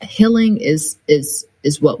healing is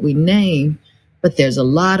what we name, but there's a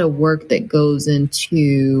lot of work that goes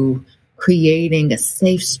into creating a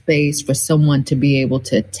safe space for someone to be able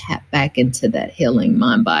to tap back into that healing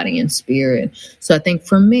mind, body, and spirit. So I think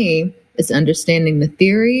for me, it's understanding the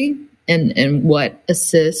theory and what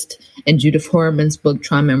assist. And Judith Herman's book,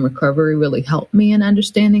 Trauma and Recovery, really helped me in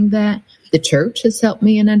understanding that. The church has helped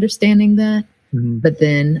me in understanding that. But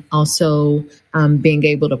then also being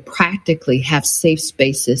able to practically have safe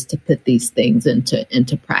spaces to put these things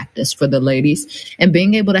into practice for the ladies, and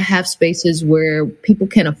being able to have spaces where people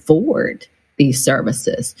can afford these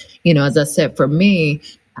services. As I said, for me,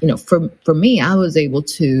 for me, I was able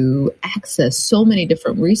to access so many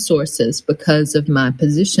different resources because of my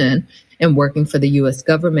position and working for the U.S.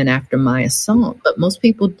 government after my assault. But most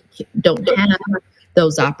people don't have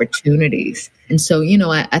those opportunities. And so,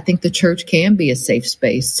 I think the church can be a safe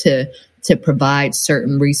space to provide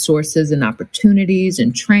certain resources and opportunities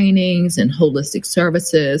and trainings and holistic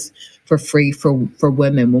services for free for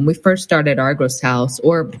women. When we first started Argos House,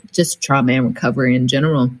 or just trauma and recovery in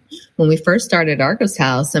general, when we first started Argos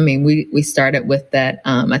House, we started with that.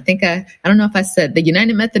 I don't know if I said the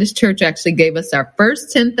United Methodist Church actually gave us our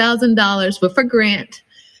first $10,000 with a grant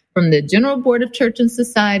from the General Board of Church and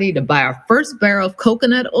Society to buy our first barrel of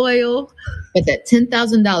coconut oil. But that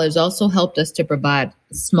 $10,000 also helped us to provide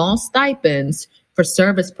small stipends for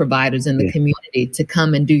service providers in the community to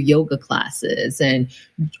come and do yoga classes and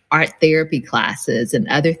art therapy classes and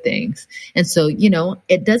other things. And so,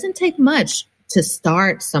 it doesn't take much to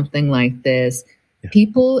start something like this.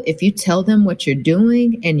 People, if you tell them what you're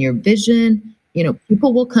doing and your vision,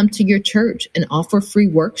 people will come to your church and offer free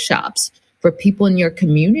workshops for people in your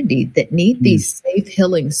community that need these safe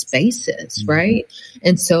healing spaces, right?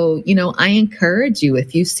 And so, I encourage you,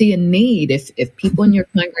 if you see a need, if people in your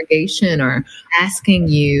congregation are asking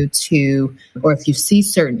you to, or if you see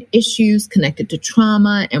certain issues connected to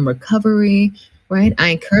trauma and recovery, right? I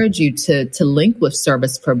encourage you to link with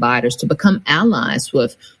service providers, to become allies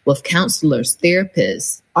with counselors,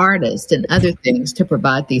 therapists, artists, and other things to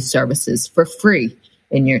provide these services for free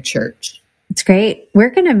in your church. It's great. We're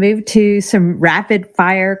going to move to some rapid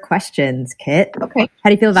fire questions, Kit. Okay. How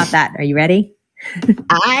do you feel about that? Are you ready?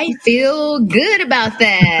 I feel good about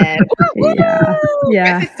that.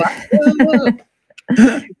 Yeah.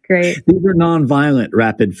 Great. These are nonviolent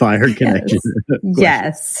rapid fire connections.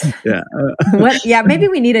 Yes. Yeah. Maybe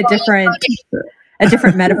we need a different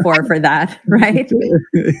metaphor for that, right?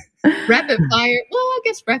 Rapid fire. Well, I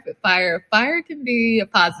guess rapid fire can be a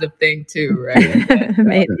positive thing too, right?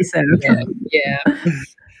 Maybe so.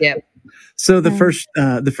 Yeah. So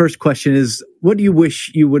the first question is, what do you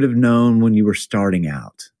wish you would have known when you were starting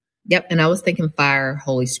out? Yep. And I was thinking fire,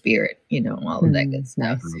 Holy Spirit, all of that good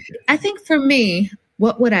stuff. Okay. I think for me,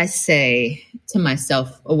 what would I say to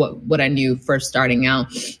myself, or what I knew first starting out?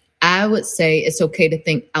 I would say it's okay to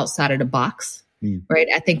think outside of the box. Right.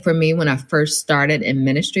 I think for me, when I first started in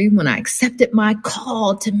ministry, when I accepted my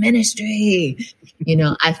call to ministry,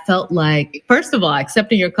 I felt like, first of all,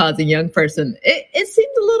 accepting your call as a young person, it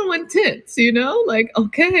seemed a little intense, like,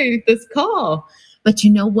 okay, this call. But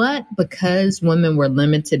you know what? Because women were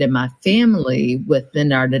limited in my family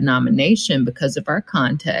within our denomination because of our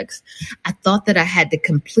context, I thought that I had to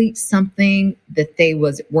complete something that they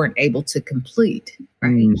weren't able to complete.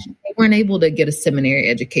 right? They weren't able to get a seminary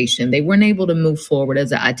education. They weren't able to move forward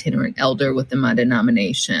as an itinerant elder within my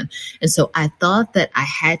denomination. And so I thought that I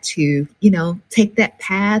had to, take that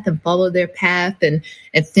path and follow their path and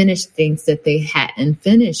finish things that they hadn't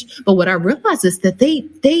finished. But what I realized is that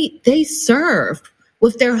they served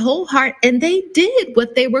with their whole heart, and they did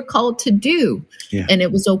what they were called to do. Yeah. And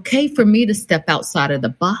it was okay for me to step outside of the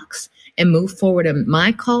box and move forward in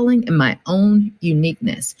my calling and my own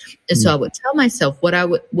uniqueness. And so I would tell myself what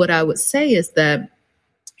I would say is that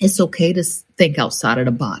it's okay to think outside of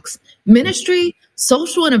the box. Ministry,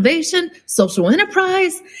 social innovation, social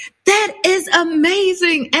enterprise, that is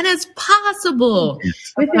amazing and it's possible.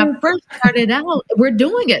 When I first started out, we're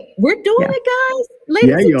doing it. We're doing it, guys.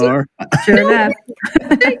 Ladies you are. Sure enough.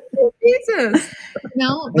 Thank you, Jesus. But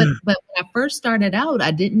when I first started out, I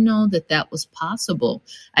didn't know that was possible.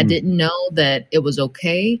 I didn't know that it was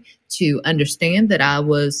okay to understand that I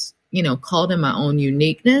was, called in my own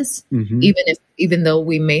uniqueness, even though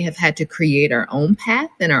we may have had to create our own path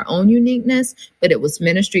and our own uniqueness. But it was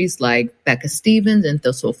ministries like Becca Stevens and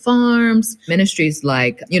Thistle Farms, ministries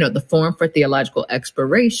like, the Forum for Theological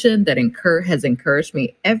Exploration that has encouraged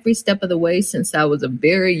me every step of the way since I was a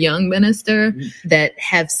very young minister, that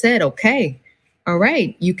have said, okay, all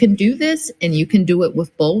right, you can do this and you can do it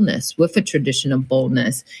with boldness, with a tradition of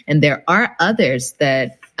boldness. And there are others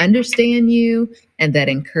that understand you and that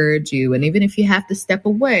encourage you. And even if you have to step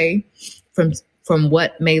away from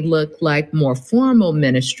what may look like more formal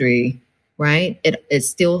ministry, right? It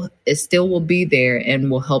still will be there and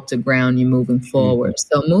will help to ground you moving forward.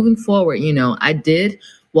 So moving forward, I did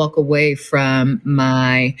walk away from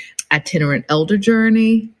my itinerant elder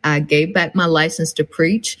journey. I gave back my license to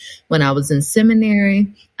preach when I was in seminary,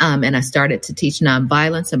 and I started to teach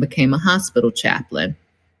nonviolence and became a hospital chaplain.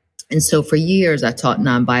 And so for years, I taught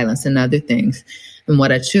nonviolence and other things. And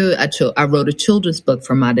what I wrote a children's book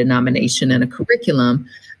for my denomination and a curriculum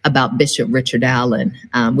about Bishop Richard Allen,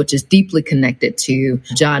 which is deeply connected to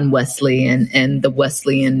John Wesley and the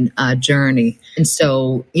Wesleyan journey. And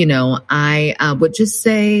so, I would just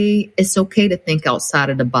say it's okay to think outside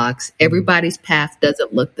of the box. Everybody's path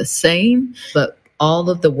doesn't look the same, but all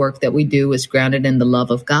of the work that we do is grounded in the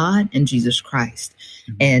love of God and Jesus Christ.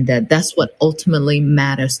 And that's what ultimately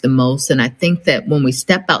matters the most. And I think that when we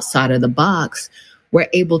step outside of the box, we're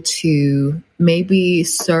able to maybe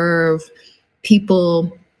serve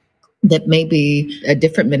people that maybe a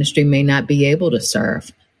different ministry may not be able to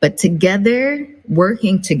serve. But together,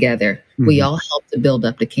 working together, we all help to build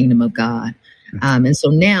up the kingdom of God. And so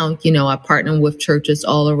now, I partner with churches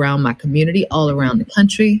all around my community, all around the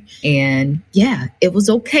country. And it was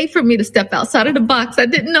okay for me to step outside of the box. I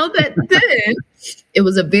didn't know that then. It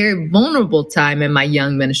was a very vulnerable time in my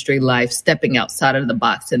young ministry life, stepping outside of the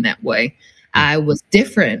box in that way. I was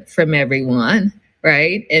different from everyone,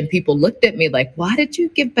 right? And people looked at me like, why did you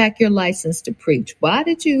give back your license to preach? Why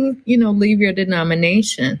did you, leave your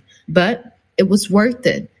denomination? But it was worth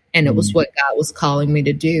it. And it was what God was calling me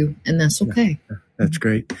to do. And that's okay. That's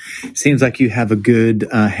great. Seems like you have a good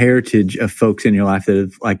heritage of folks in your life that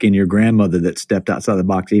have, like in your grandmother, that stepped outside the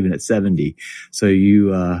box even at 70. So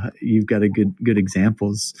you've got a good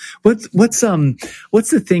examples. What's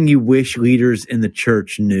the thing you wish leaders in the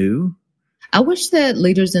church knew? I wish that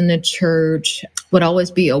leaders in the church would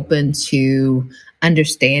always be open to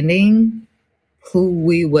understanding who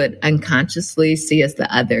we would unconsciously see as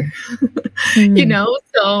the other,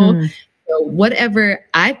 So whatever,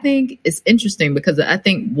 I think is interesting, because I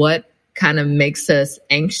think what kind of makes us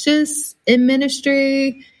anxious in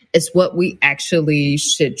ministry is what we actually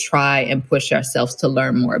should try and push ourselves to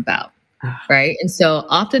learn more about. Right. And so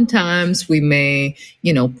oftentimes we may,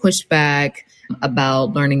 push back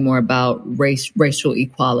about learning more about racial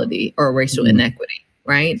equality or racial inequity.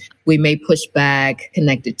 Right. We may push back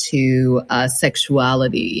connected to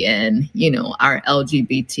sexuality and, our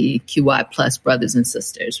LGBTQI plus brothers and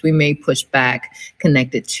sisters. We may push back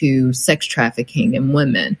connected to sex trafficking and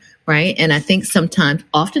women. Right. And I think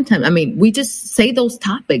oftentimes, we just say those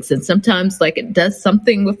topics, and sometimes it does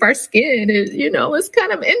something with our skin. It's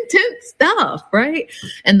kind of intense stuff. Right.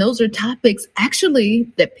 And those are topics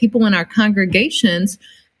actually that people in our congregations,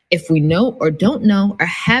 if we know or don't know, are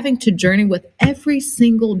having to journey with every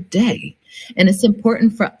single day. And it's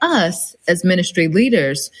important for us as ministry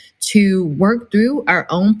leaders to work through our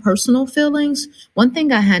own personal feelings. One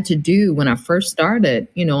thing I had to do when I first started,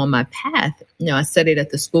 on my path, I studied at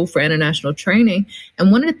the School for International Training.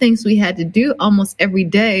 And one of the things we had to do almost every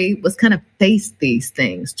day was kind of face these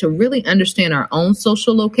things to really understand our own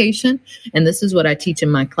social location. And this is what I teach in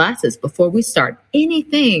my classes. Before we start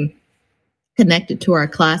anything connected to our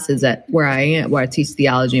classes at where I teach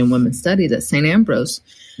theology and women's studies at St. Ambrose,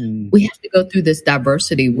 we have to go through this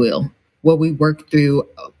diversity wheel where we work through,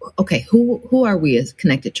 okay, who are we as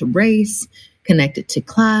connected to race, connected to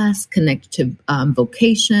class, connected to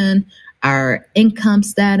vocation, our income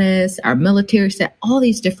status, our military status, all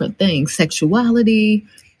these different things, sexuality.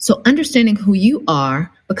 So understanding who you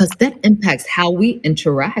are, because that impacts how we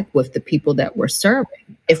interact with the people that we're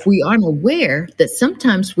serving. If we aren't aware that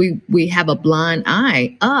sometimes we have a blind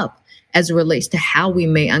eye up as it relates to how we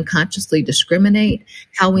may unconsciously discriminate,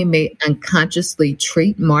 how we may unconsciously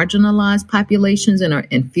treat marginalized populations in an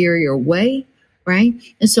inferior way, right?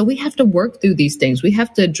 And so we have to work through these things. We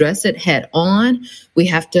have to address it head on. We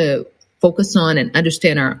have to focus on and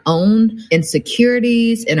understand our own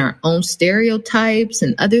insecurities and our own stereotypes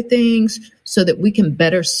and other things so that we can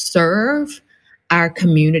better serve our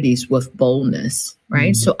communities with boldness,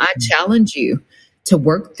 right? So I challenge you to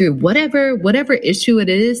work through whatever issue it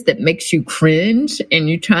is that makes you cringe and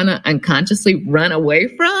you're trying to unconsciously run away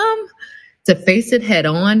from, to face it head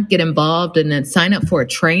on, get involved, and then sign up for a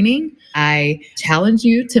training. I challenge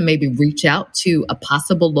you to maybe reach out to a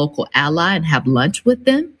possible local ally and have lunch with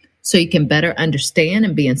them so you can better understand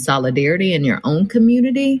and be in solidarity in your own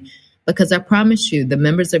community. Because I promise you, the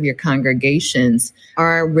members of your congregations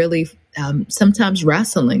are really sometimes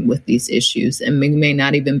wrestling with these issues and may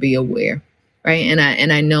not even be aware. Right.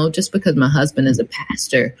 And I know, just because my husband is a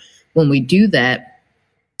pastor, when we do that,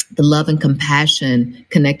 the love and compassion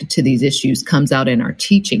connected to these issues comes out in our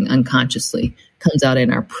teaching unconsciously, comes out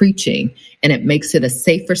in our preaching, and it makes it a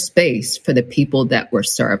safer space for the people that we're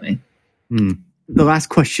serving. The last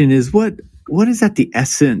question is, what is at the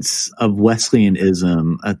essence of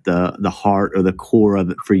Wesleyanism, at the heart or the core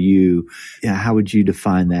of it for you? Yeah, how would you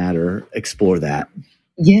define that or explore that?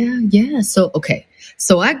 Yeah.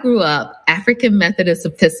 So I grew up African Methodist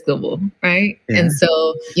Episcopal, right? Yeah. And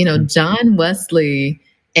so, John Wesley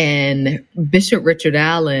and Bishop Richard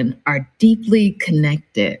Allen are deeply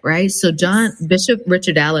connected, right? So Bishop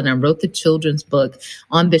Richard Allen, I wrote the children's book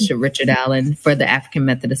on Bishop Richard Allen for the African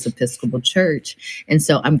Methodist Episcopal Church. And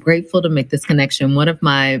so I'm grateful to make this connection. One of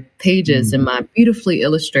my pages in my beautifully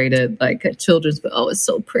illustrated, children's book, it's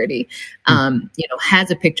so pretty,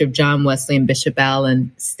 has a picture of John Wesley and Bishop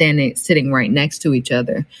Allen sitting right next to each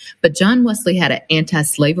other. But John Wesley had an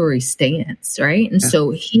anti-slavery stance, right? And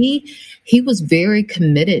so he was very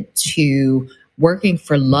committed to working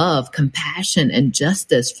for love, compassion, and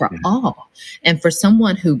justice for all. And for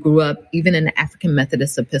someone who grew up even in the African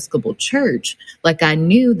Methodist Episcopal Church, I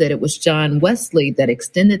knew that it was John Wesley that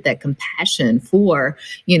extended that compassion for,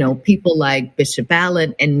 people like Bishop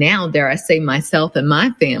Allen, and now, dare I say, myself and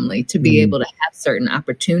my family, to be able to have certain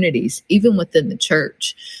opportunities, even within the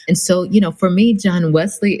church. And so, for me, John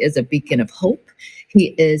Wesley is a beacon of hope.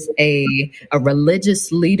 He is a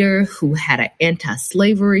religious leader who had an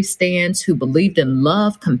anti-slavery stance, who believed in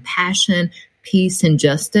love, compassion, peace, and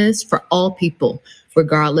justice for all people,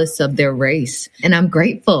 regardless of their race. And I'm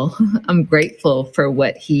grateful. I'm grateful for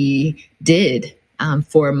what he did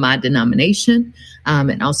for my denomination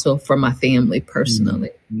and also for my family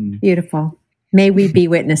personally. Beautiful. May we be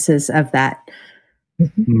witnesses of that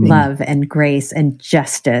love and grace and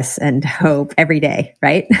justice and hope every day,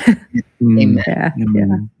 right?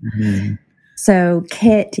 Amen. Yeah. So,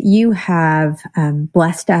 Kit, you have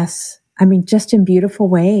blessed us, just in beautiful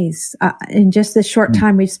ways. In just this short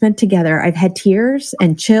time we've spent together, I've had tears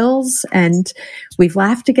and chills, and we've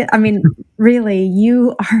laughed together. Really,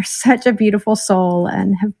 you are such a beautiful soul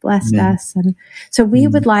and have blessed us. And so we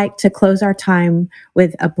would like to close our time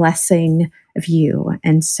with a blessing of you.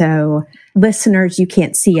 And so, listeners, you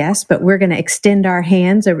can't see us, but we're going to extend our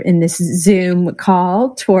hands in this Zoom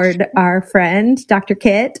call toward our friend, Dr.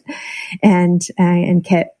 Kit. And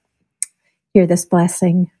Kit, hear this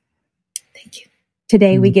blessing. Thank you.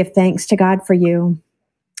 Today, we give thanks to God for you,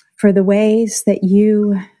 for the ways that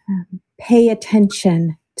you pay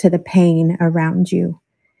attention to the pain around you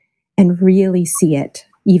and really see it,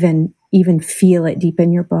 even feel it deep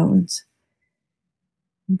in your bones.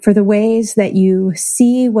 For the ways that you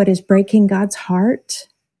see what is breaking God's heart,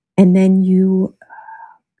 and then you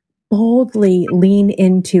boldly lean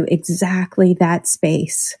into exactly that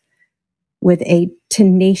space with a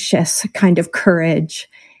tenacious kind of courage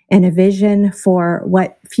and a vision for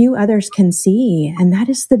what few others can see. And that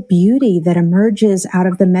is the beauty that emerges out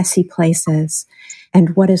of the messy places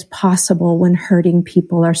and what is possible when hurting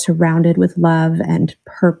people are surrounded with love and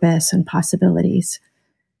purpose and possibilities.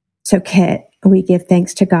 So, Kit, we give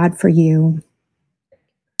thanks to God for you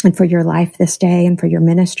and for your life this day and for your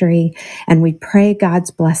ministry. And we pray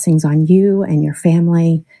God's blessings on you and your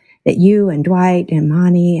family that you and Dwight and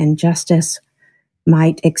Monty and Justice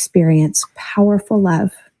might experience powerful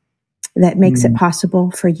love that makes it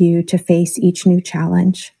possible for you to face each new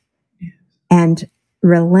challenge, and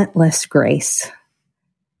relentless grace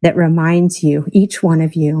that reminds you, each one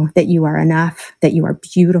of you, that you are enough, that you are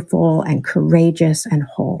beautiful and courageous and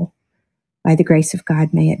whole. By the grace of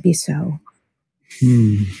God, may it be so.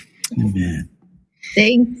 Amen.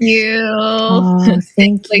 Thank you. Oh,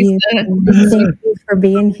 thank you. Thank you for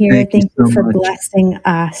being here. Thank you for blessing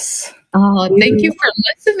us. Oh, thank you for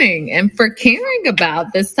listening and for caring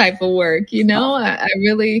about this type of work. You know,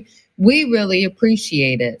 we really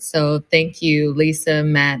appreciate it. So thank you, Lisa,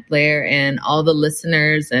 Matt, Blair, and all the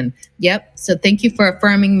listeners. And so thank you for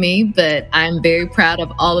affirming me, but I'm very proud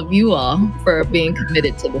of all of you all for being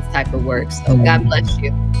committed to this type of work. So God bless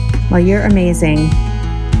you. Well, you're amazing.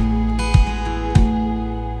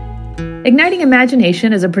 Igniting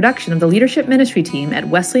Imagination is a production of the Leadership Ministry team at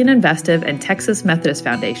Wesleyan Investive and Texas Methodist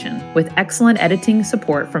Foundation, with excellent editing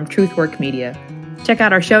support from TruthWork Media. Check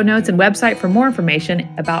out our show notes and website for more information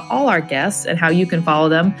about all our guests and how you can follow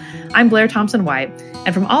them. I'm Blair Thompson White,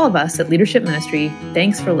 and from all of us at Leadership Ministry,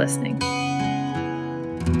 thanks for listening.